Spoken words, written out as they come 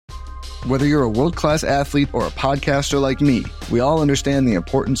Whether you're a world-class athlete or a podcaster like me, we all understand the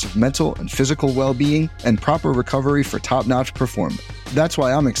importance of mental and physical well-being and proper recovery for top-notch performance. That's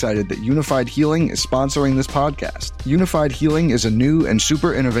why I'm excited that Unified Healing is sponsoring this podcast. Unified Healing is a new and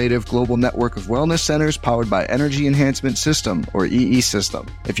super innovative global network of wellness centers powered by Energy Enhancement System, or EE System.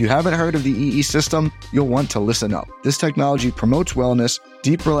 If you haven't heard of the EE System, you'll want to listen up. This technology promotes wellness,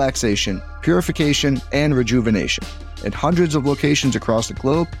 deep relaxation, purification, and rejuvenation. In hundreds of locations across the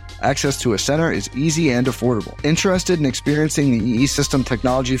globe, access to a center is easy and affordable. Interested in experiencing the EE System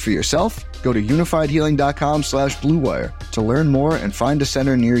technology for yourself? Go to unifiedhealing.com/bluewire to learn more and find a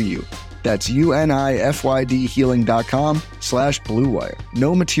center near you. That's unifydhealing.com/bluewire.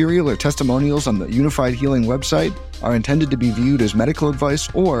 No material or testimonials on the Unified Healing website are intended to be viewed as medical advice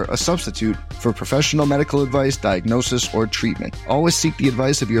or a substitute for professional medical advice, diagnosis, or treatment. Always seek the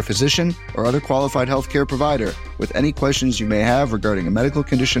advice of your physician or other qualified healthcare provider with any questions you may have regarding a medical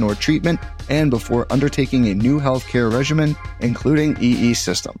condition or treatment and before undertaking a new healthcare regimen, including EE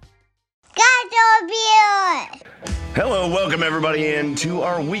System. Hello, welcome everybody into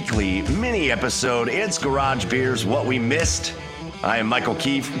our weekly mini episode. It's Garage Beers, What We Missed. I am Michael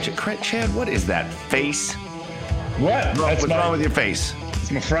Keefe. Chad, what is that face? What? What's wrong with your face?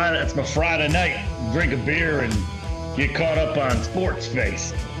 It's my Friday night. Drink a beer and get caught up on sports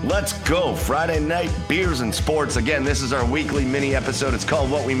face. Let's go. Friday night beers and sports. Again, this is our weekly mini episode. It's called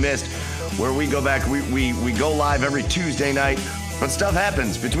What We Missed, where we go back. We go live every Tuesday night. But stuff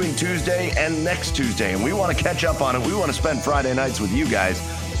happens between Tuesday and next Tuesday, and we want to catch up on it. We want to spend Friday nights with you guys.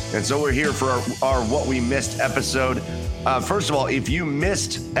 And so we're here for our What We Missed episode. First of all, if you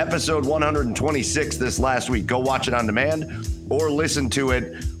missed episode 126 this last week, go watch it on demand or listen to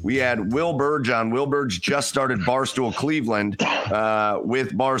it. We had Will Burge on. Will Burge just started Barstool Cleveland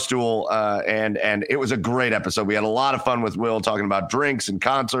with Barstool, and it was a great episode. We had a lot of fun with Will talking about drinks and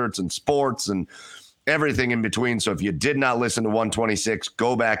concerts and sports and everything in between. So if you did not listen to 126,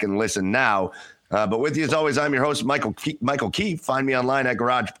 go back and listen now. But with you as always, I'm your host, Michael Keefe. Find me online at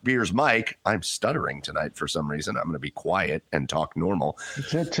Garage Beers Mike. I'm stuttering tonight for some reason. I'm going to be quiet and talk normal.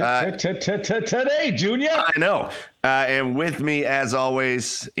 Today, Junior. I know. And with me, as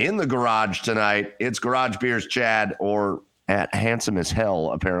always, in the garage tonight, it's Garage Beers Chad, or at Handsome as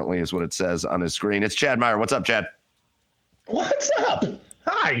Hell, apparently is what it says on his screen. It's Chad Meyer. What's up, Chad? What's up?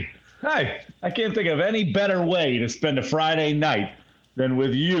 Hi. I can't think of any better way to spend a Friday night than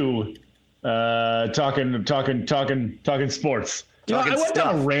with you talking sports. You know, I went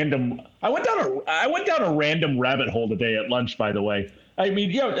down a random rabbit hole today at lunch, by the way. I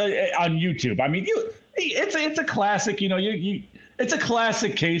mean, on YouTube. I mean, it's a classic, it's a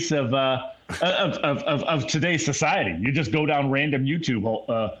classic case of today's society. You just go down random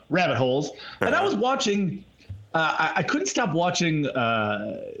YouTube rabbit holes. And I was watching I couldn't stop watching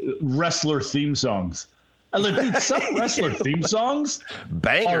wrestler theme songs. Dude, some wrestler theme songs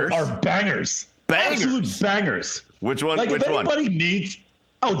are bangers. Absolute bangers. Which one? If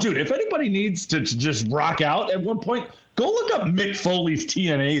anybody needs to just rock out at one point, go look up Mick Foley's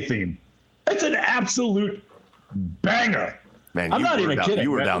TNA theme. It's an absolute banger. Man, I'm not even kidding.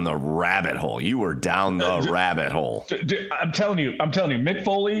 You were down the rabbit hole. You were down the rabbit hole. I'm telling you, Mick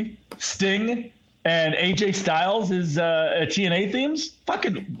Foley, Sting, and AJ Styles is TNA themes.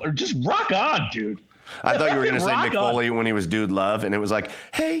 Fucking just rock on, dude. I thought you were going to say Mick Foley when he was Dude Love, and it was like,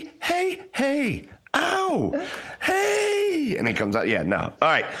 hey, ow, hey, and he comes out. Yeah, no. All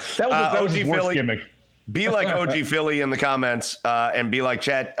right. That was his worst gimmick. Be like OG Philly in the comments, and be like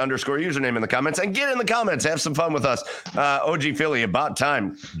Chat_username in the comments, and get in the comments. Have some fun with us. OG Philly, about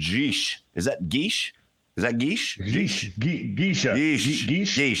time. Geesh. Is that Geesh? Is that Geesh?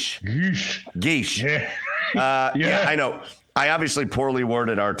 Geesh. Yeah, I know. I obviously poorly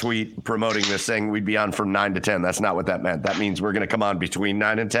worded our tweet promoting this, saying we'd be on from 9 to 10. That's not what that meant. That means we're going to come on between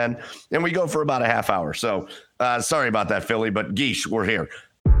 9 and 10, and we go for about a half hour. So sorry about that, Philly, but Geesh, we're here.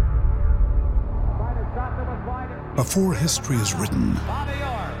 Before history is written,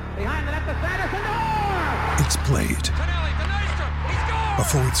 it's played.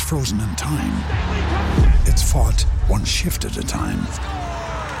 Before it's frozen in time, it's fought one shift at a time.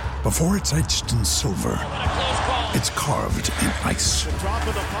 Before it's etched in silver, it's carved in ice.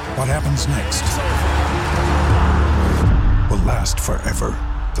 What happens next will last forever.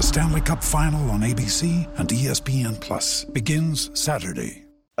 The Stanley Cup Final on ABC and ESPN Plus begins Saturday.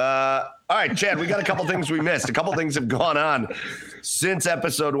 All right, Chad, we got a couple things we missed. A couple things have gone on since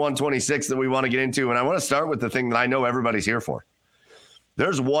episode 126 that we want to get into, and I want to start with the thing that I know everybody's here for.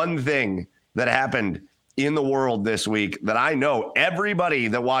 There's one thing that happened in the world this week that I know everybody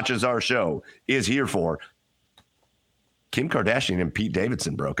that watches our show is here for. Kim Kardashian and Pete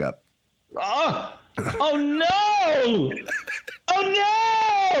Davidson broke up. Oh no! Oh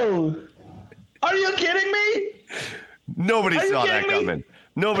no! Are you kidding me? Nobody saw that coming.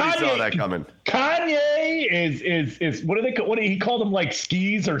 Nobody saw that coming. Kanye is what do they call? What he called him, like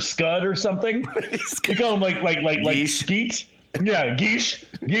skis or scud or something? He called him like skeet. Yeah, geesh.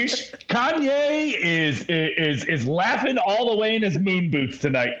 Kanye is laughing all the way in his moon boots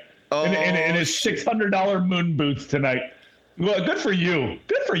tonight. In his $600 moon boots tonight. Well, good for you.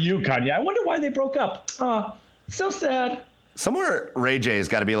 Good for you, Kanye. I wonder why they broke up. Oh, so sad. Somewhere Ray J has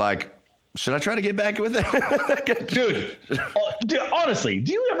got to be like, should I try to get back with it? Dude, honestly,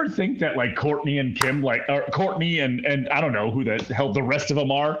 do you ever think that like Courtney and Kim, or Courtney and I don't know who the hell the rest of them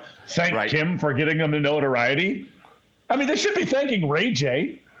are, thank Kim for getting them the notoriety? I mean, they should be thanking Ray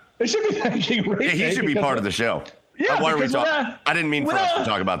J. They should be thanking Ray J. He should be part of the show. Yeah, why are we talking? I didn't mean for us to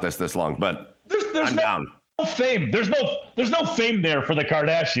talk about this long, but I'm down. Fame. There's no fame there for the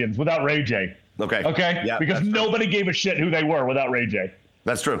Kardashians without Ray J. Okay. Yeah, because nobody gave a shit who they were without Ray J.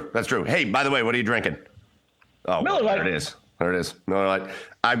 That's true. Hey, by the way, what are you drinking? Oh, Miller Lite. There it is. Miller Lite.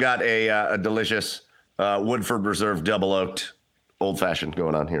 I've got a delicious Woodford Reserve double oaked old fashioned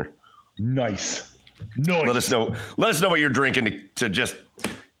going on here. Nice. Let us know what you're drinking to just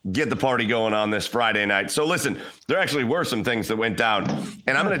get the party going on this Friday night. So listen, there actually were some things that went down,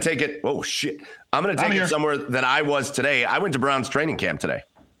 and I'm going to take it. Oh shit! I'm going to take it somewhere that I was today. I went to Browns training camp today.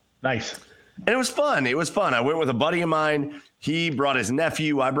 Nice. And it was fun. I went with a buddy of mine. He brought his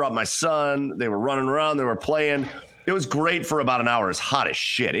nephew. I brought my son. They were running around. They were playing. It was great for about an hour. It's hot as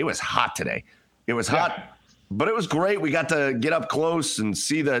shit. It was hot today. It was hot, but it was great. We got to get up close and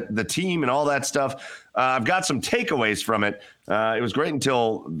see the team and all that stuff. I've got some takeaways from it. It was great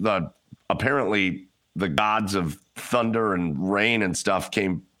until apparently the gods of thunder and rain and stuff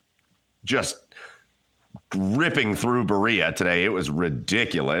came just ripping through Berea today. It was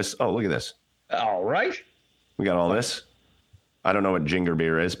ridiculous. Oh, look at this. All right. We got all this. I don't know what ginger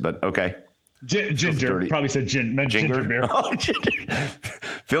beer is, but okay. Ginger. Probably said ginger beer. Oh, ginger.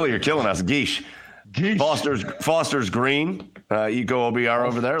 Philly, you're killing us. Geesh. Foster's Green. Eco OBR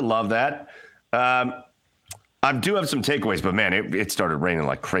over there. Love that. I do have some takeaways, but man, it started raining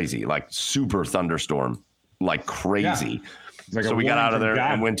like crazy, like super thunderstorm, like crazy. Yeah. So we got out of there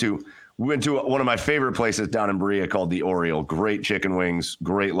and went to one of my favorite places down in Berea called the Oriole. Great chicken wings,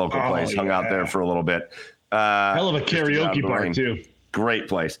 great local place. Hung out there for a little bit. Hell of a karaoke bar too. Great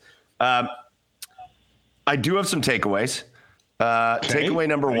place. I do have some takeaways. Takeaway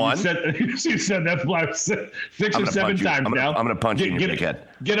number one. You said that like 6 or 7 times now. I'm going to punch you in your big head.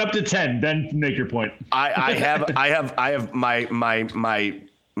 Get up to 10, then make your point. I have my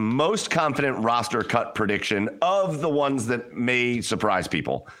most confident roster cut prediction of the ones that may surprise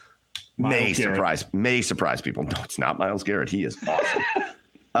people. May surprise people. No, it's not Myles Garrett. He is awesome.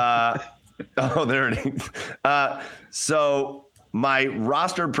 There it is. So my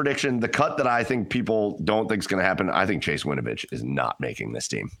roster prediction, the cut that I think people don't think is going to happen, I think Chase Winovich is not making this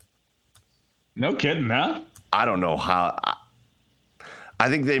team. No kidding, huh? I don't know how. I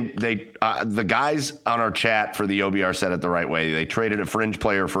think the guys on our chat for the OBR said it the right way. They traded a fringe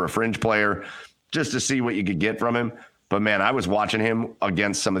player for a fringe player just to see what you could get from him. But, man, I was watching him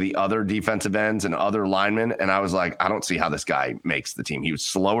against some of the other defensive ends and other linemen, and I was like, I don't see how this guy makes the team. He was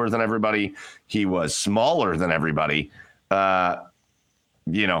slower than everybody. He was smaller than everybody. I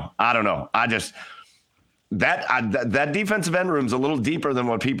don't know. I just that defensive end room's a little deeper than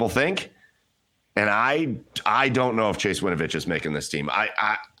what people think, and I don't know if Chase Winovich is making this team.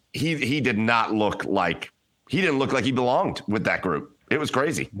 He did not look like he belonged with that group. It was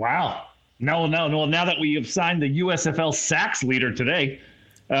crazy. Wow. No. Now that we have signed the USFL sacks leader today,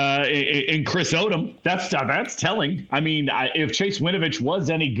 in Chris Odom, that's telling. I mean, if Chase Winovich was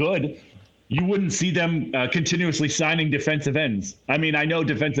any good, you wouldn't see them continuously signing defensive ends. I mean, I know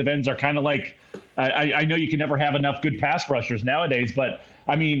defensive ends are kind of like, I know you can never have enough good pass rushers nowadays, but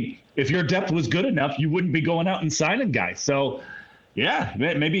I mean, if your depth was good enough, you wouldn't be going out and signing guys. So, yeah,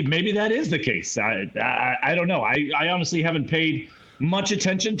 maybe that is the case. I don't know. I honestly haven't paid much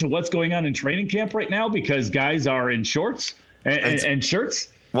attention to what's going on in training camp right now because guys are in shorts and shirts.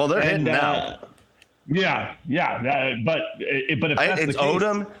 Well, they're hitting now. But if that's it's the case,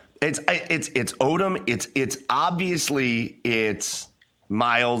 Odom. It's Odom. It's obviously it's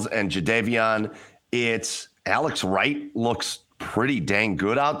Myles and Jadeveon. It's Alex Wright looks pretty dang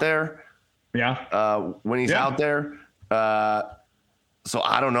good out there. Yeah. When he's out there. So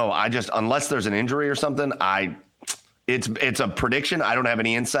I don't know. Unless there's an injury or something, it's a prediction. I don't have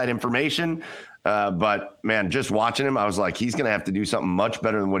any inside information. But man, just watching him, I was like, he's going to have to do something much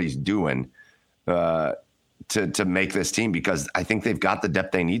better than what he's doing. to make this team because I think they've got the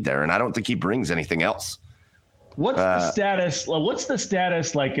depth they need there, and I don't think he brings anything else. What's the status? What's the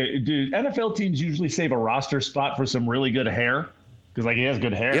status like? Do NFL teams usually save a roster spot for some really good hair? Because he has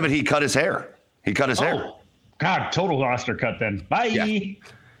good hair. Yeah, but he cut his hair. Hair. God, total roster cut then. Bye. Yeah.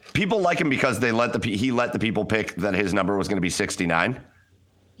 People like him because he let the people pick that his number was going to be 69.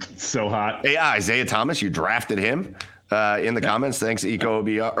 So hot. Hey, Isaiah Thomas, you drafted him in the comments. Thanks,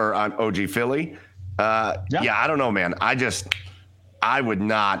 OG Philly. Yeah, I don't know, man. I would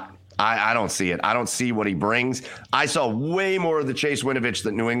not. I don't see it. I don't see what he brings. I saw way more of the Chase Winovich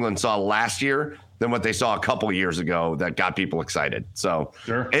that New England saw last year than what they saw a couple years ago that got people excited. So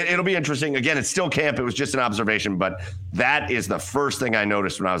sure. It'll be interesting. Again, it's still camp. It was just an observation, but that is the first thing I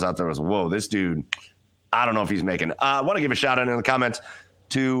noticed when I was out there was, whoa, this dude, I don't know if he's making. I want to give a shout out in the comments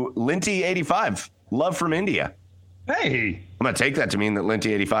to Linty85. Love from India. Hey. I'm going to take that to mean that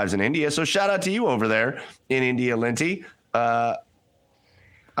Linty85 is in India. So shout out to you over there in India, Linty.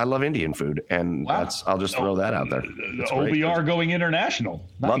 I love Indian food, and I'll just throw that out there. OBR going international.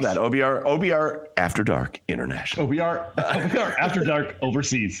 Nice. Love that. OBR After Dark International. OBR After Dark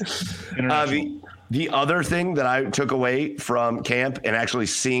Overseas International. The other thing that I took away from camp and actually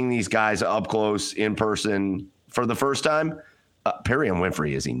seeing these guys up close in person for the first time, Perrion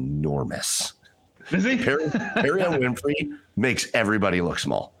Winfrey is enormous. Is he? Perrion Winfrey makes everybody look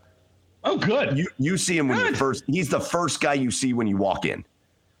small. Oh, good. You see him when he's the first guy you see when you walk in.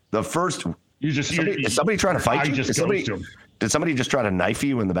 The first, is somebody trying to fight you? Did somebody just try to knife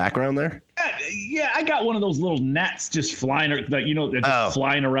you in the background there? Yeah, I got one of those little gnats just flying,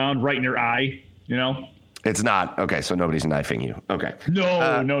 flying around right in your eye. It's not okay. So nobody's knifing you. Okay.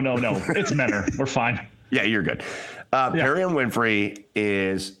 No. It's Menor. We're fine. Yeah, you're good. Perrion Winfrey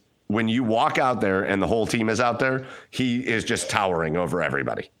is when you walk out there and the whole team is out there, he is just towering over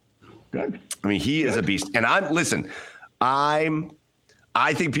everybody. Good. I mean, he is a beast. And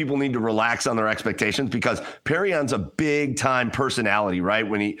I think people need to relax on their expectations because Perrion's a big time personality, right?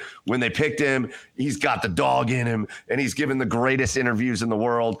 When they picked him, he's got the dog in him and he's given the greatest interviews in the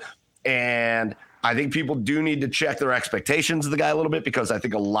world. And I think people do need to check their expectations of the guy a little bit because I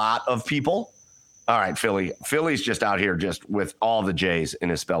think a lot of people, all right, Philly's just out here just with all the J's in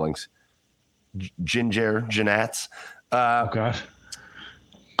his spellings. Ginats. Oh God.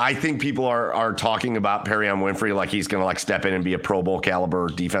 I think people are talking about Perrion Winfrey like he's going to step in and be a Pro Bowl caliber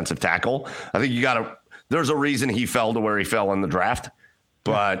defensive tackle. I think there's a reason he fell to where he fell in the draft.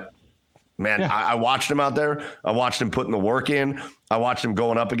 But, man, I watched him out there. I watched him putting the work in. I watched him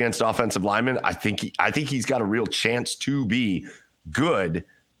going up against offensive linemen. I think he's got a real chance to be good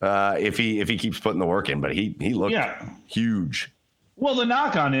if he keeps putting the work in. But he looked huge. Well, the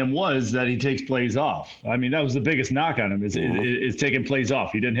knock on him was that he takes plays off. I mean, that was the biggest knock on him is taking plays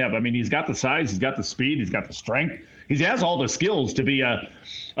off. He didn't have. I mean, he's got the size, he's got the speed, he's got the strength. He has all the skills to be a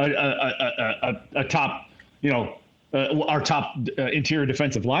top, our top interior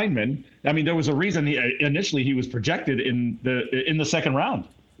defensive lineman. I mean, there was a reason initially he was projected in the second round.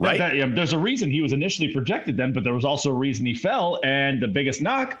 Right. There's a reason he was initially projected then, but there was also a reason he fell. And the biggest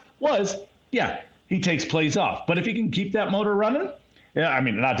knock was, he takes plays off. But if he can keep that motor running. Yeah, I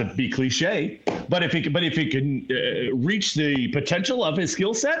mean, not to be cliche, but if he can reach the potential of his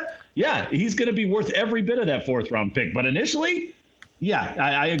skill set, he's going to be worth every bit of that fourth round pick. But initially,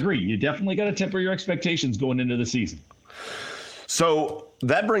 I agree. You definitely got to temper your expectations going into the season. So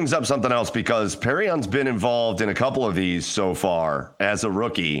that brings up something else because Perrion's been involved in a couple of these so far as a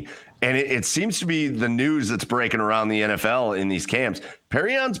rookie. And it seems to be the news that's breaking around the NFL in these camps.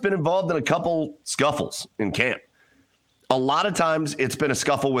 Perrion's been involved in a couple scuffles in camp. A lot of times it's been a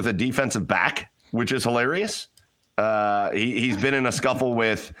scuffle with a defensive back, which is hilarious. He's been in a scuffle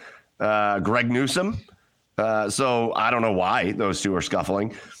with Greg Newsome. So I don't know why those two are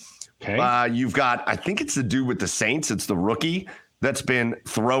scuffling. Okay. You've got, I think it's the dude with the Saints. It's the rookie that's been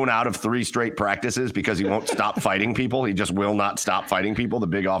thrown out of 3 straight practices because he won't stop fighting people. He just will not stop fighting people, the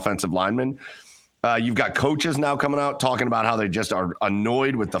big offensive lineman. You've got coaches now coming out talking about how they just are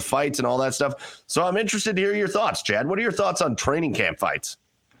annoyed with the fights and all that stuff. So I'm interested to hear your thoughts, Chad. What are your thoughts on training camp fights?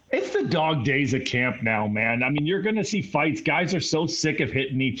 It's the dog days of camp now, man. I mean, you're going to see fights. Guys are so sick of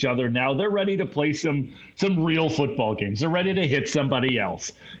hitting each other now. They're ready to play some real football games. They're ready to hit somebody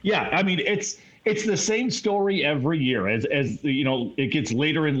else. Yeah, I mean, it's the same story every year. As it gets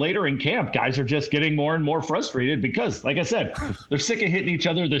later and later in camp, guys are just getting more and more frustrated because, like I said, they're sick of hitting each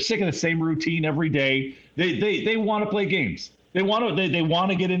other. They're sick of the same routine every day. They want to play games. They want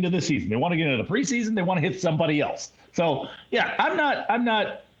to get into the season. They want to get into the preseason. They want to hit somebody else. So yeah, I'm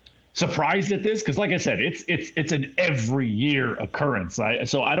not surprised at this because, like I said, it's an every year occurrence.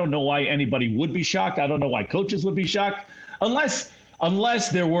 So I don't know why anybody would be shocked. I don't know why coaches would be shocked, unless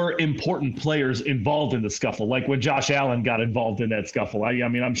there were important players involved in the scuffle, like when Josh Allen got involved in that scuffle. I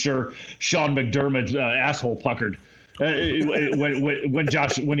mean, I'm sure Sean McDermott's asshole puckered when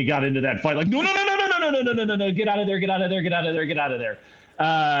he got into that fight. Like, no, get out of there.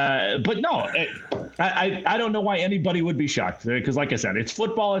 But no, I don't know why anybody would be shocked because, like I said, it's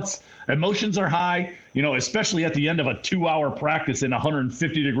football. It's emotions are high, especially at the end of a 2-hour practice in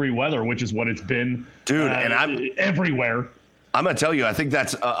 150-degree weather, which is what it's been, dude. And I'm everywhere. I'm gonna tell you, I think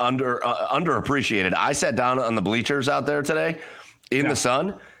that's underappreciated. I sat down on the bleachers out there today in the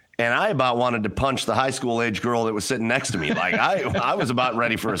sun, and I about wanted to punch the high school age girl that was sitting next to me. Like I was about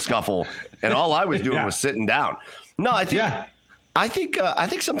ready for a scuffle, and all I was doing was sitting down. No, I think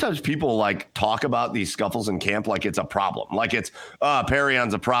sometimes people like talk about these scuffles in camp like it's a problem, like it's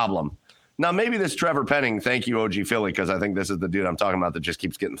Perion's a problem. Now maybe this Trevor Penning, thank you OG Philly, because I think this is the dude I'm talking about that just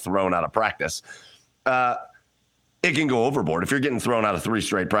keeps getting thrown out of practice. It can go overboard. If you're getting thrown out of 3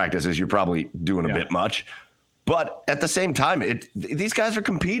 straight practices, you're probably doing a bit much. But at the same time, these guys are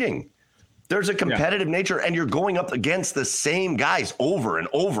competing. There's a competitive nature, and you're going up against the same guys over and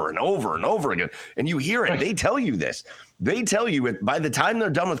over and over and over again. And you hear it. Right. They tell you this. They tell you it by the time they're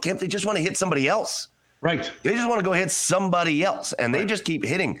done with camp, they just want to hit somebody else. Right. They just want to go hit somebody else. And they just keep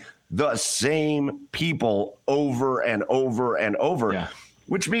hitting the same people over and over and over,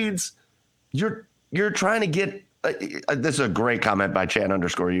 which means you're trying to get this is a great comment by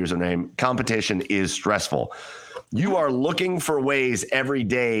Chat_username. Competition is stressful. You are looking for ways every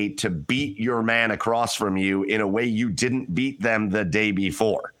day to beat your man across from you in a way you didn't beat them the day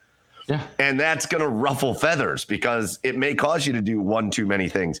before. Yeah. And that's going to ruffle feathers because it may cause you to do one too many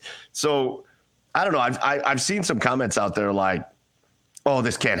things. So I don't know. I've seen some comments out there like, oh,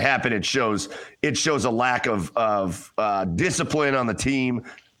 this can't happen. It shows a lack of discipline on the team.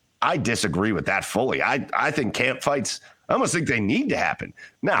 I disagree with that fully. I think camp fights, I almost think they need to happen.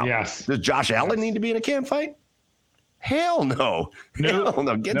 Now, does Josh Allen need to be in a camp fight? Hell no. Hell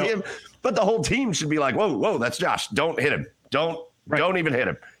no. Get him. But the whole team should be like, whoa, that's Josh. Don't hit him. Don't even hit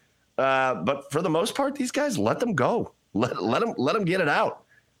him. But for the most part, these guys, let them go. Let them get it out.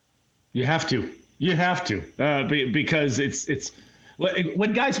 You have to. Because it's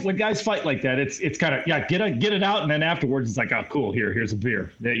when guys fight like that, it's kind of get it out, and then afterwards it's like, oh cool, here's a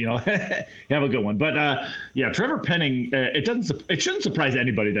beer, have a good one. But Trevor Penning, it shouldn't surprise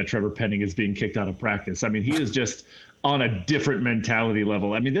anybody that Trevor Penning is being kicked out of practice. I mean, he is just on a different mentality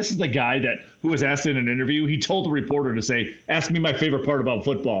level. I mean, this is the guy who was asked in an interview. He told the reporter to say, "Ask me my favorite part about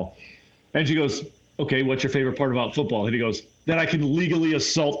football," and she goes, "Okay, what's your favorite part about football?" And he goes, "That I can legally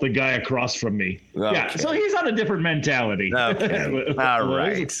assault the guy across from me." Okay. Yeah, so he's on a different mentality. Okay. All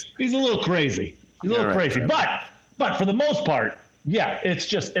right. He's a little crazy. But for the most part, it's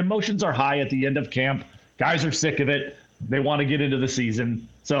just emotions are high at the end of camp. Guys are sick of it. They want to get into the season.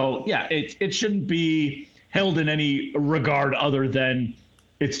 So, it shouldn't be held in any regard other than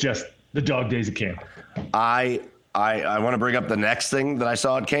it's just the dog days of camp. I want to bring up the next thing that I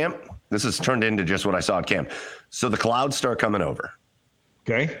saw at camp. This has turned into just what I saw at camp. So the clouds start coming over.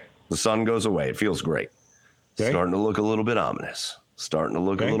 Okay. The sun goes away. It feels great. Okay. Starting to look a little bit ominous. Starting to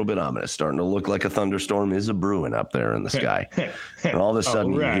look like a thunderstorm is a brewing up there in the sky. And all of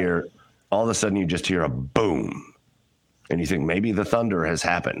a sudden you just hear a boom. And you think maybe the thunder has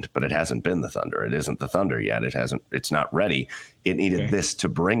happened, but it hasn't been the thunder. It isn't the thunder yet. It's not ready. It needed this to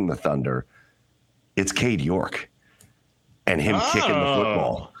bring the thunder. It's Cade York and him kicking the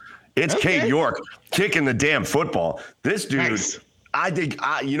football. It's Cade York kicking the damn football. This dude, nice. I think,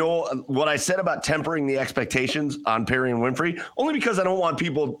 what I said about tempering the expectations on Perrion Winfrey, only because I don't want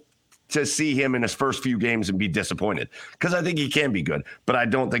people to see him in his first few games and be disappointed, because I think he can be good, but I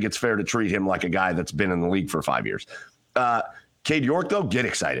don't think it's fair to treat him like a guy that's been in the league for 5 years. Cade York, though, get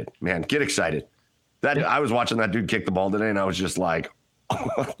excited, man. Get excited. I was watching that dude kick the ball today, and I was just like,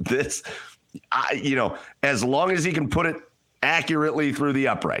 as long as he can put it accurately through the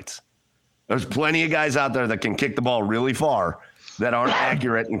uprights. There's plenty of guys out there that can kick the ball really far that aren't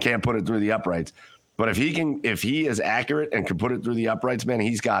accurate and can't put it through the uprights. But if he is accurate and can put it through the uprights, man,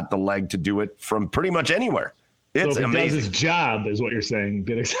 he's got the leg to do it from pretty much anywhere. It's so if amazing. He does his job, is what you're saying.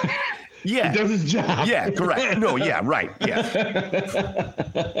 Get excited. Yeah. He does his job. Yeah, correct. No, yeah, right. Yeah.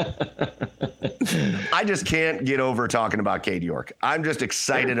 I just can't get over talking about Cade York. I'm just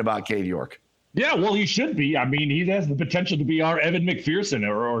excited about Cade York. Yeah, well, he should be. I mean, he has the potential to be our Evan McPherson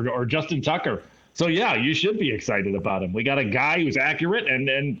or Justin Tucker. So, yeah, you should be excited about him. We got a guy who's accurate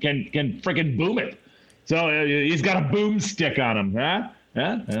and can freaking boom it. So he's got a boomstick on him, huh?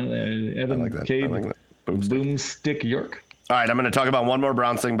 Yeah, Evan like that. Cade, I like that. Boomstick York. All right, I'm going to talk about one more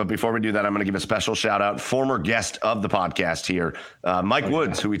Browns thing, but before we do that, I'm going to give a special shout out. Former guest of the podcast here, Mike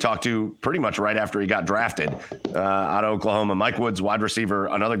Woods, who we talked to pretty much right after he got drafted out of Oklahoma. Mike Woods, wide receiver,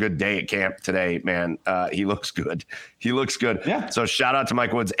 another good day at camp today, man. He looks good. He looks good. Yeah. So shout out to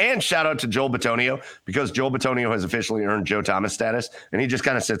Mike Woods and shout out to Joel Bitonio, because Joel Bitonio has officially earned Joe Thomas status, and he just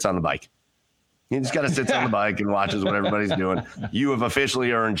kind of sits on the bike. He just kind of sits on the bike and watches what everybody's doing. You have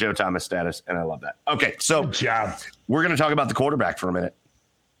officially earned Joe Thomas status, and I love that. Okay, so Good job. We're going to talk about the quarterback for a minute.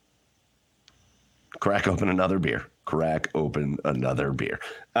 Crack open another beer. I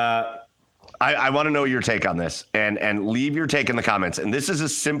want to know your take on this, and leave your take in the comments. And this is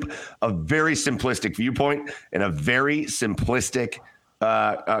a very simplistic viewpoint and a very simplistic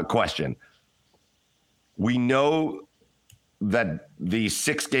question. We know that the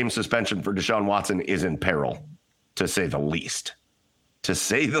 6-game suspension for Deshaun Watson is in peril, to say the least.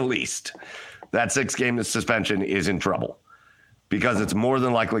 That 6-game suspension is in trouble, because it's more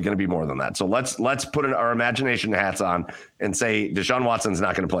than likely going to be more than that. So let's put our imagination hats on and say Deshaun Watson's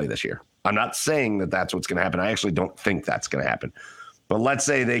not going to play this year. I'm not saying that that's what's going to happen. I actually don't think that's going to happen. But let's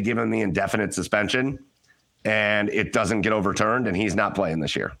say they give him the indefinite suspension and it doesn't get overturned and he's not playing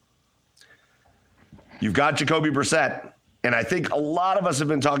this year. You've got Jacoby Brissett. And I think a lot of us have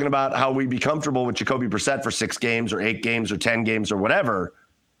been talking about how we'd be comfortable with Jacoby Brissett for 6 games or 8 games or 10 games or whatever.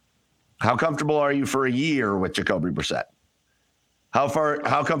 How comfortable are you for a year with Jacoby Brissett?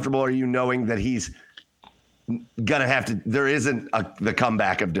 How comfortable are you knowing that he's going to have to, there isn't the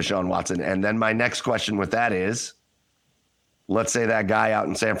comeback of Deshaun Watson? And then my next question with that is, let's say that guy out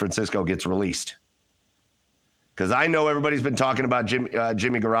in San Francisco gets released. Because I know everybody's been talking about Jimmy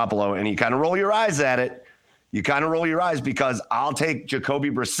Garoppolo, and you kind of roll your eyes at it. Because I'll take Jacoby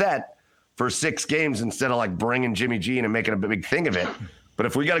Brissett for 6 games instead of like bringing Jimmy G in and making a big thing of it. But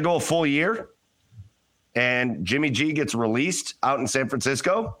if we got to go a full year and Jimmy G gets released out in San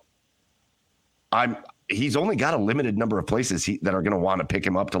Francisco, he's only got a limited number of places that are going to want to pick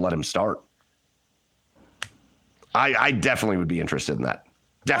him up to let him start. I definitely would be interested in that.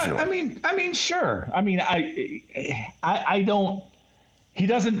 Definitely. I mean, sure. I mean, I don't. He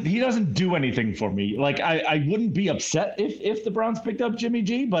doesn't do anything for me. Like I wouldn't be upset if the Browns picked up Jimmy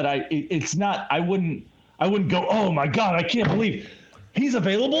G, but it's not. I wouldn't go, oh my God, I can't believe he's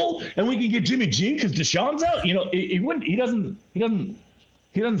available and we can get Jimmy G because Deshaun's out. You know, he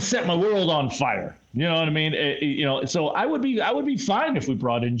doesn't set my world on fire. You know what I mean? So I would be fine if we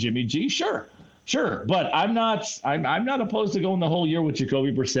brought in Jimmy G. Sure. But I'm not opposed to going the whole year with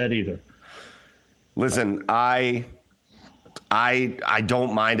Jacoby Brissett either. Listen, I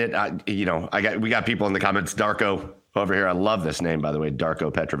don't mind it. We got people in the comments. Darko over here. I love this name, by the way,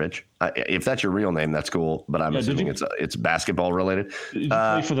 Darko Petrovic. If that's your real name, that's cool. But I'm assuming it's basketball related. Did you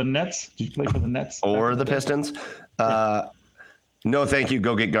play for the Nets? Or the Pistons? No, thank you.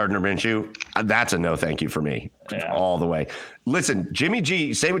 Go get Gardner Minshew. That's a no, thank you for me, all the way. Listen, Jimmy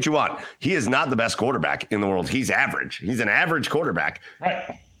G. Say what you want. He is not the best quarterback in the world. He's average. He's an average quarterback.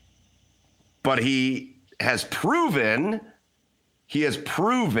 Right. But he has proven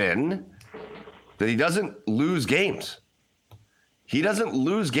that he doesn't lose games. He doesn't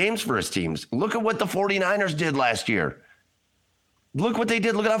lose games for his teams. Look at what the 49ers did last year. Look what they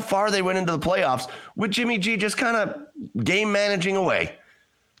did. Look at how far they went into the playoffs with Jimmy G just kind of game managing away.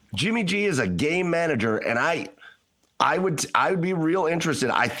 Jimmy G is a game manager, and I would be real interested.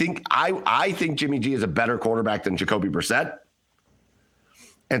 I think Jimmy G is a better quarterback than Jacoby Brissett.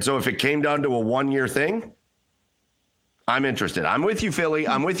 And so if it came down to a 1-year thing, I'm interested. I'm with you, Philly.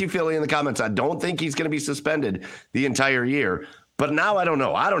 I'm with you, Philly, in the comments. I don't think he's going to be suspended the entire year. But now I don't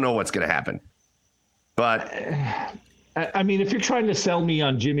know. I don't know what's going to happen. But I mean, if you're trying to sell me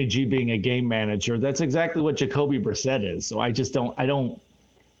on Jimmy G being a game manager, that's exactly what Jacoby Brissett is. So I just don't. I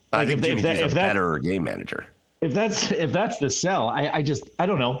think Jimmy G's a better game manager. If that's the sell, I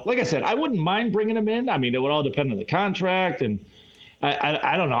don't know. Like I said, I wouldn't mind bringing him in. I mean, it would all depend on the contract, and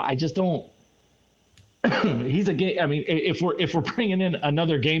I don't know. I just don't. He's a game. I mean, if we're bringing in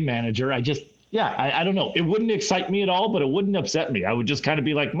another game manager, I don't know. It wouldn't excite me at all, but it wouldn't upset me. I would just kind of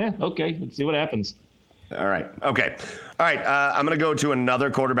be like, meh, okay, let's see what happens. All right. Okay. All right. I'm going to go to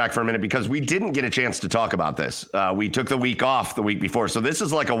another quarterback for a minute because we didn't get a chance to talk about this. We took the week off the week before. So this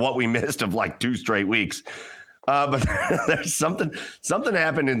is like a what we missed of like 2 straight weeks. But there's something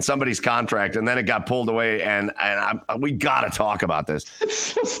happened in somebody's contract and then it got pulled away. And we got to talk about this.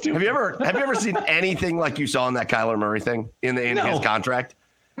 So stupid. Have you ever seen anything like you saw in that Kyler Murray thing in his contract?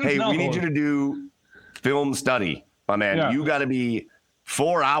 Hey, we need you to do film study, my man. Yeah. You got to be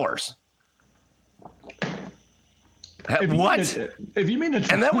 4 hours. What? If you mean to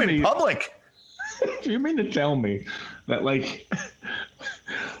tell and that went me, public. If you mean to tell me that like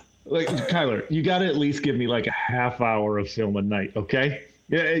Kyler, you got to at least give me like a half hour of film a night, okay?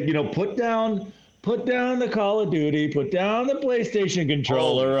 Yeah, put down the Call of Duty, put down the PlayStation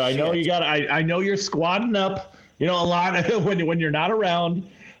controller. I know you got. I know you're squatting up, a lot when you're not around.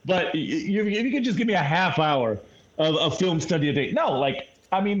 But if you could just give me a half hour of film study a day. No,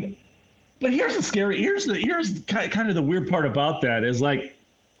 but here's kind of the weird part about that is like,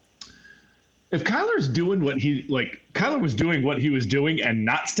 if Kyler was doing what he was doing and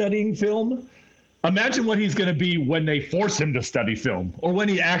not studying film, imagine what he's going to be when they force him to study film or when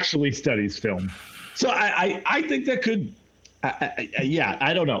he actually studies film. So I think that could,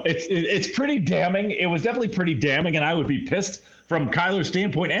 I don't know. It's pretty damning. It was definitely pretty damning, and I would be pissed from Kyler's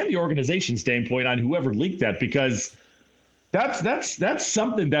standpoint and the organization's standpoint on whoever leaked that, because that's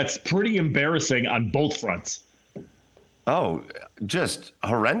something that's pretty embarrassing on both fronts. Oh, just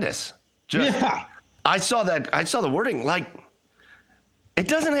horrendous. Yeah. I saw the wording. Like, it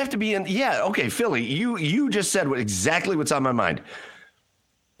doesn't have to be in. Yeah. Okay. Philly, you just said exactly what's on my mind.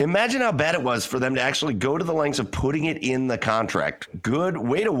 Imagine how bad it was for them to actually go to the lengths of putting it in the contract. Good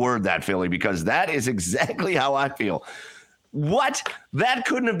way to word that, Philly, because that is exactly how I feel. What? That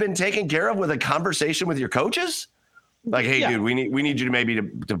couldn't have been taken care of with a conversation with your coaches? Like, hey, dude, we need you to maybe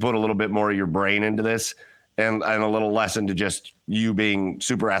to put a little bit more of your brain into this, and a little less into just you being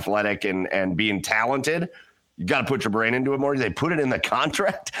super athletic and being talented. You got to put your brain into it more. They put it in the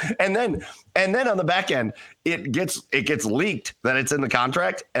contract, and then on the back end, it gets leaked that it's in the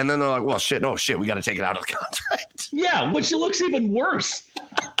contract, and then they're like, well, shit, we got to take it out of the contract. Yeah, which looks even worse.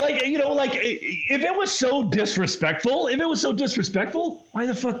 If it was so disrespectful, why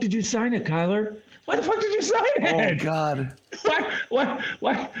the fuck did you sign it, Kyler? Why the fuck did you sign it? Oh God! Why?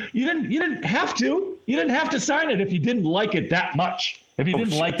 You didn't have to. You didn't have to sign it if you didn't like it that much. If you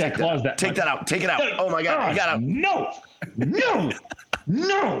didn't like that clause, take that out. Take it out. Oh my God! You got to.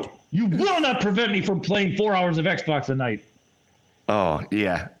 No! You will not prevent me from playing 4 hours of Xbox a night. Oh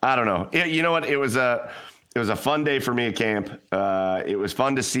yeah, I don't know. You know what? It was a fun day for me at camp. It was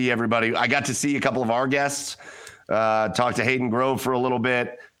fun to see everybody. I got to see a couple of our guests. Talked to Hayden Grove for a little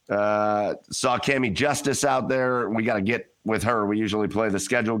bit. Saw Cammie Justice out there. We got to get with her. We usually play the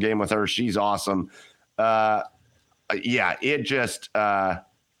schedule game with her. She's awesome. It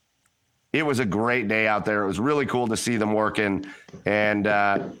was a great day out there. It was really cool to see them working. And,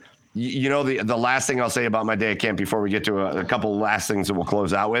 the last thing I'll say about my day at camp before we get to a couple last things that we'll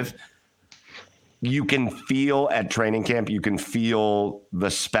close out with, you can feel at training camp, you can feel the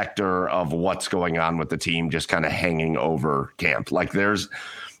specter of what's going on with the team just kind of hanging over camp. Like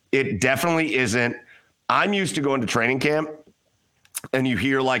it definitely isn't. I'm used to going to training camp and you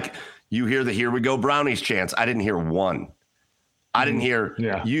hear the "Here we go Brownies" chants. I didn't hear one. I didn't hear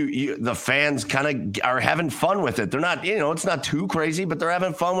the fans kind of are having fun with it. They're not, it's not too crazy, but they're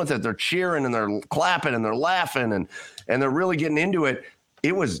having fun with it. They're cheering and they're clapping and they're laughing and they're really getting into it.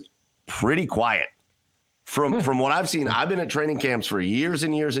 It was pretty quiet from what I've seen. I've been at training camps for years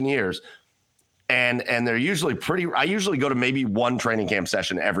and years and years. And they're usually I usually go to maybe one training camp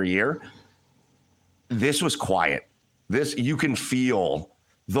session every year. This was quiet. You can feel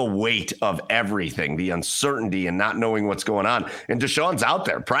the weight of everything, the uncertainty and not knowing what's going on. And Deshaun's out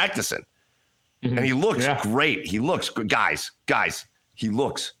there practicing. Mm-hmm. And he looks great. He looks good. Guys, he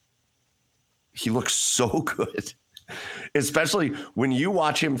looks so good. Especially when you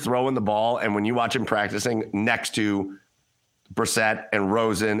watch him throwing the ball and when you watch him practicing next to Brissett and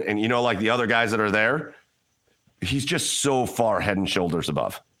Rosen and, like the other guys that are there, he's just so far head and shoulders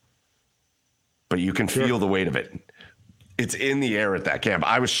above. But you can feel the weight of it. It's in the air at that camp.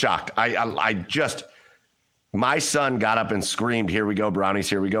 I was shocked. My son got up and screamed, "Here we go, Brownies,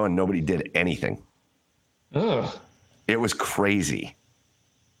 here we go," and nobody did anything. Ugh. It was crazy.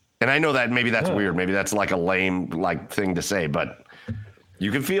 And I know that maybe that's weird. Maybe that's like a lame thing to say, but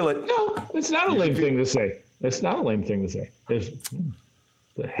you can feel it. No, it's not a lame thing to say. It's not a lame thing to say. It's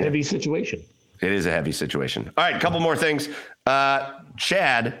a heavy situation. It is a heavy situation. All right, a couple more things.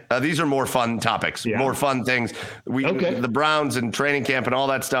 Chad, these are more fun topics, more fun things. The Browns and training camp and all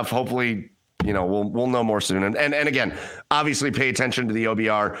that stuff. Hopefully, we'll know more soon. And again, obviously pay attention to the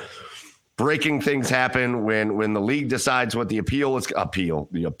OBR. Breaking things happen when the league decides what the appeal is.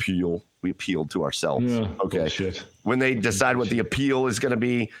 We appealed to ourselves. Yeah, okay. Bullshit. When they decide what the appeal is going to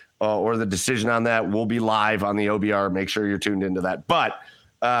be or the decision on that, we'll be live on the OBR. Make sure you're tuned into that. But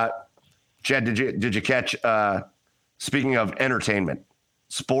Chad, did you catch? Speaking of entertainment,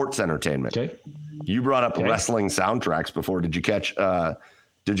 sports entertainment, you brought up wrestling soundtracks before. Did you catch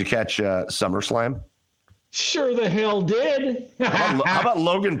SummerSlam? Sure the hell did. How about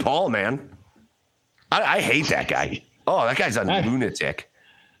Logan Paul, man? I hate that guy. Oh, that guy's a lunatic.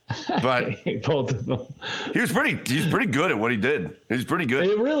 But both of them. He's pretty good at what he did. He's pretty good.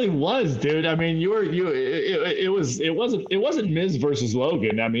 It really was, dude. I mean, it wasn't Miz versus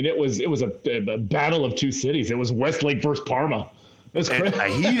Logan. I mean, it was a battle of two cities. It was Westlake versus Parma. It was a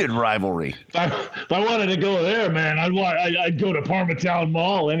heated rivalry. If I wanted to go there, man, I'd go to Parmatown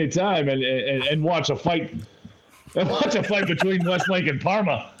Mall anytime and watch a fight. Watch a fight between Westlake and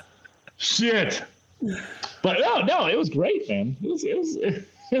Parma. Shit. But no, it was great, man.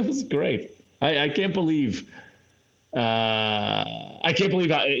 It was great. I can't believe. I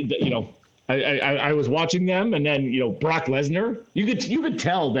was watching them, and then Brock Lesnar. You could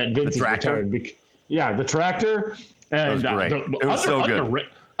tell that Vince is retired. The tractor. And that was great. It was so good.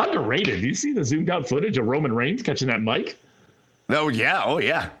 Underrated. Do you see the zoomed out footage of Roman Reigns catching that mic? Oh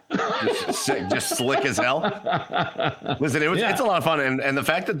yeah. Just slick as hell. Listen, it's a lot of fun, and the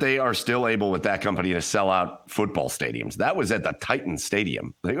fact that they are still able with that company to sell out football stadiums. That was at the Titans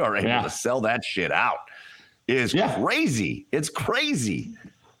Stadium. They are able to sell that shit out. Is crazy. It's crazy.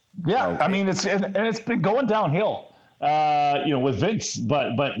 Yeah, I mean it's been going downhill. With Vince,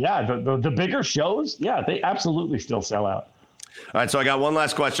 but yeah, the bigger shows, they absolutely still sell out. All right, so I got one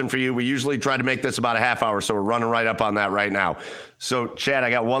last question for you. We usually try to make this about a half hour, so we're running right up on that right now. So, Chad, I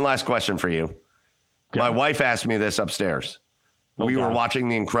got one last question for you. Okay. My wife asked me this upstairs. We were watching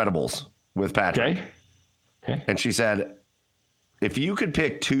The Incredibles with Patrick. Okay. And she said, if you could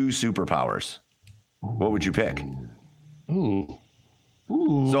pick two superpowers, what would you pick? Ooh.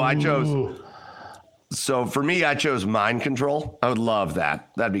 So for me, I chose mind control. I would love that.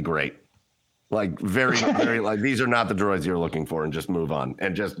 That'd be great. Like very, very like these are not the droids you're looking for, and just move on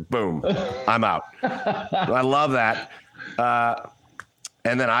and just boom, I'm out. I love that.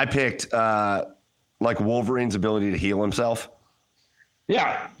 And then I picked like Wolverine's ability to heal himself.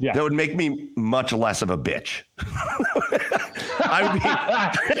 Yeah. That would make me much less of a bitch.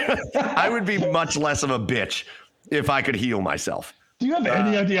 I would be much less of a bitch if I could heal myself. Do you have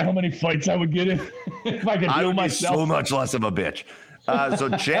any idea how many fights I would get in if I could heal myself? I would be so much less of a bitch. So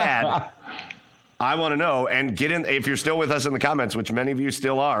Chad, I want to know, and get in if you're still with us in the comments, which many of you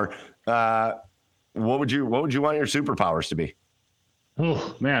still are. What would you want your superpowers to be?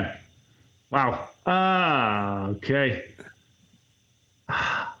 Oh man, wow. Okay.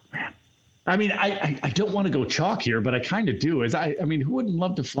 Man, I mean, I don't want to go chalk here, but I kind of do. I mean, who wouldn't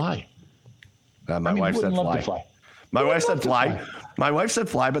love to fly? My wife said fly. My wife said fly. My wife said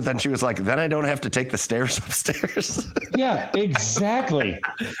fly, but then she was like, then I don't have to take the stairs upstairs. Yeah, exactly.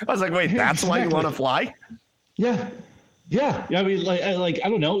 I was like, wait, that's why you want to fly? Yeah. I mean, like I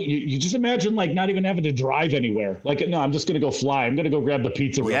don't know. You just imagine like not even having to drive anywhere. Like, no, I'm just going to go fly. I'm going to go grab the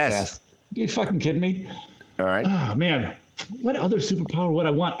pizza real fast. Are you fucking kidding me? All right. Oh, man. What other superpower would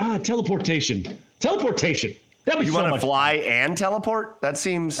I want? Teleportation. That'd be you want to fly and teleport? That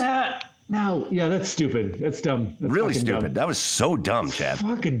seems... No, yeah, that's stupid. That's dumb. That's really stupid. Dumb. That was so dumb, Chad.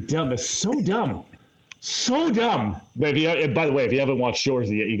 Fucking dumb. That's so dumb. So dumb. But by the way, if you haven't watched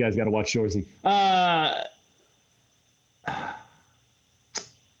Shoresy yet, you guys got to watch Shoresy.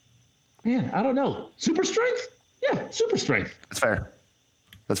 Man, I don't know. Super strength? Yeah, super strength. That's fair.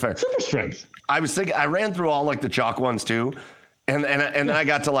 Super strength. I was thinking, I ran through all like the chalk ones too. And then I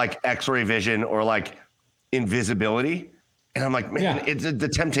got to like X-ray vision or like invisibility. And I'm like, man, the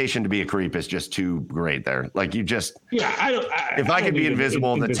temptation to be a creep is just too great there. Like you just, if I could be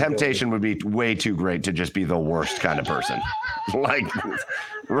invisible, the temptation would be way too great to just be the worst kind of person. Like,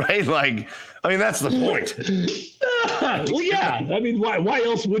 right? Like, I mean, that's the point. Well, yeah. I mean, why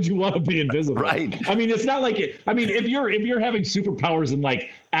else would you want to be invisible? Right. I mean, it's not like it. I mean, if you're having superpowers in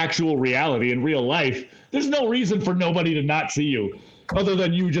like actual reality in real life, there's no reason for nobody to not see you other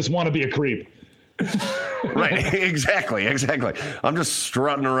than you just want to be a creep. Right. Exactly. I'm just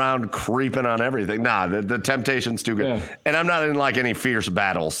strutting around, creeping on everything. Nah, the temptation's too good. Yeah. And I'm not in like any fierce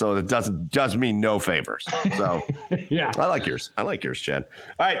battles, so it does me no favors. So yeah, I like yours, Chad.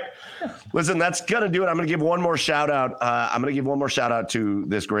 All right. Listen, that's going to do it. I'm going to give one more shout out. To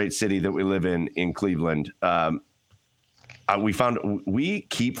this great city that we live in Cleveland. We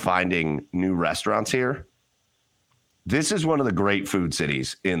keep finding new restaurants here. This is one of the great food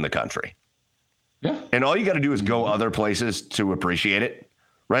cities in the country. Yeah. And all you got to do is go other places to appreciate it,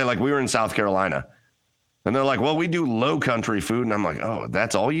 right? Like we were in South Carolina and they're like, well, we do low country food. And I'm like, oh,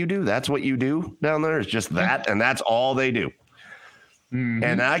 that's all you do? That's what you do down there is just that. And that's all they do. Mm-hmm.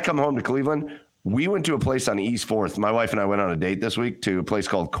 And I come home to Cleveland. We went to a place on East 4th. My wife and I went on a date this week to a place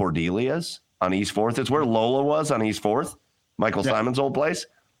called Cordelia's on East 4th. It's where Lola was on East 4th, Michael Simon's old place.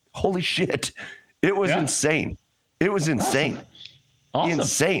 Holy shit. It was insane. It was insane. Awesome.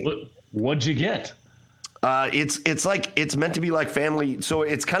 Insane. What'd you get? It's like, it's meant to be like family. So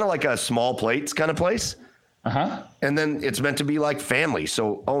it's kind of like a small plates kind of place. And then it's meant to be like family.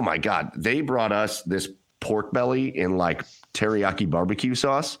 So, oh my God, they brought us this pork belly in like teriyaki barbecue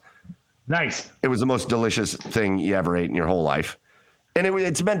sauce. Nice. It was the most delicious thing you ever ate in your whole life. And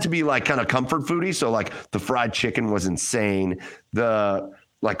it's meant to be like kind of comfort foodie. So like the fried chicken was insane. The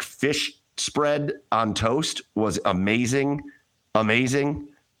like fish spread on toast was amazing.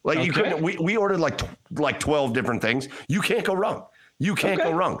 Like you couldn't, we ordered like 12 different things. You can't go wrong. You can't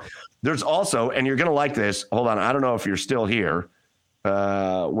go wrong. There's also, and you're going to like this. Hold on. I don't know if you're still here.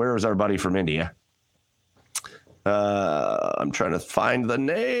 Where is our buddy from India? I'm trying to find the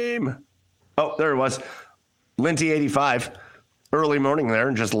name. Oh, there it was. Linty85. Early morning there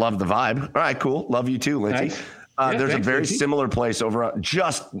and just love the vibe. All right, cool. Love you too, Linty. Nice. There's a very similar place over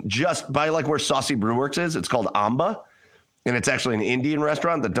just by like where Saucy Brewworks is. It's called Amba. And it's actually an Indian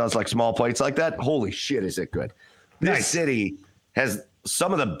restaurant that does like small plates like that. Holy shit, is it good. This city has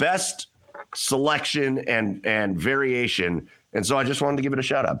some of the best selection and variation. And so I just wanted to give it a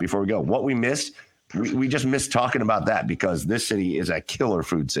shout out before we go. What we missed, we just missed talking about that because this city is a killer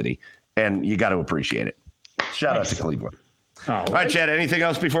food city and you got to appreciate it. Shout out to Cleveland. All right, Chad, anything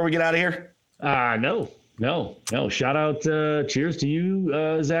else before we get out of here? No. Shout out, cheers to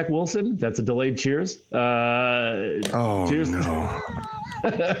you, Zach Wilson. That's a delayed cheers. Cheers. No.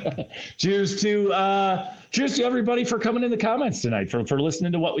 Cheers to everybody for coming in the comments tonight, for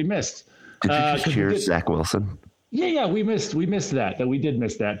listening to what we missed. Did you just cheers Zach Wilson? Yeah, we missed that. We did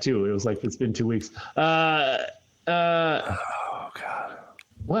miss that too. It was like, it's been 2 weeks. Oh God.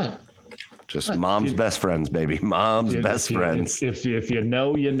 What? Just mom's best friends, baby. Mom's best friends. If you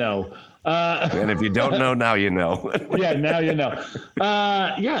know, you know. And if you don't know, now you know. Yeah, now you know.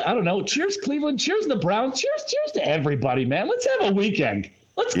 I don't know. Cheers, Cleveland. Cheers, the Browns. Cheers to everybody, man. Let's have a weekend.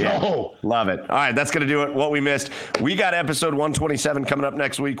 Let's go. Love it. All right, that's going to do it. What we missed. We got episode 127 coming up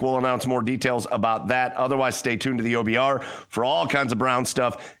next week. We'll announce more details about that. Otherwise, stay tuned to the OBR for all kinds of Brown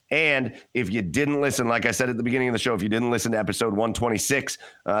stuff. And if you didn't listen, like I said at the beginning of the show, if you didn't listen to episode 126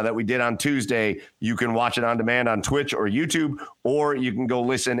 that we did on Tuesday, you can watch it on demand on Twitch or YouTube, or you can go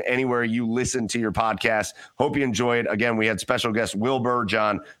listen anywhere you listen to your podcast. Hope you enjoy it. Again, we had special guest Will Burge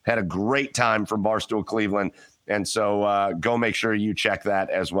on. Had a great time from Barstool Cleveland. And so go make sure you check that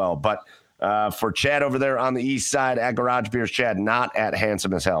as well. But for Chad over there on the east side at Garage Beers, Chad, not at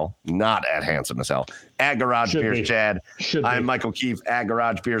Handsome as Hell. At Garage Beers, Chad. I'm Michael Keefe at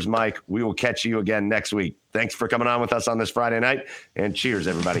Garage Beers, Mike. We will catch you again next week. Thanks for coming on with us on this Friday night, and cheers,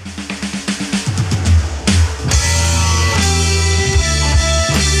 everybody.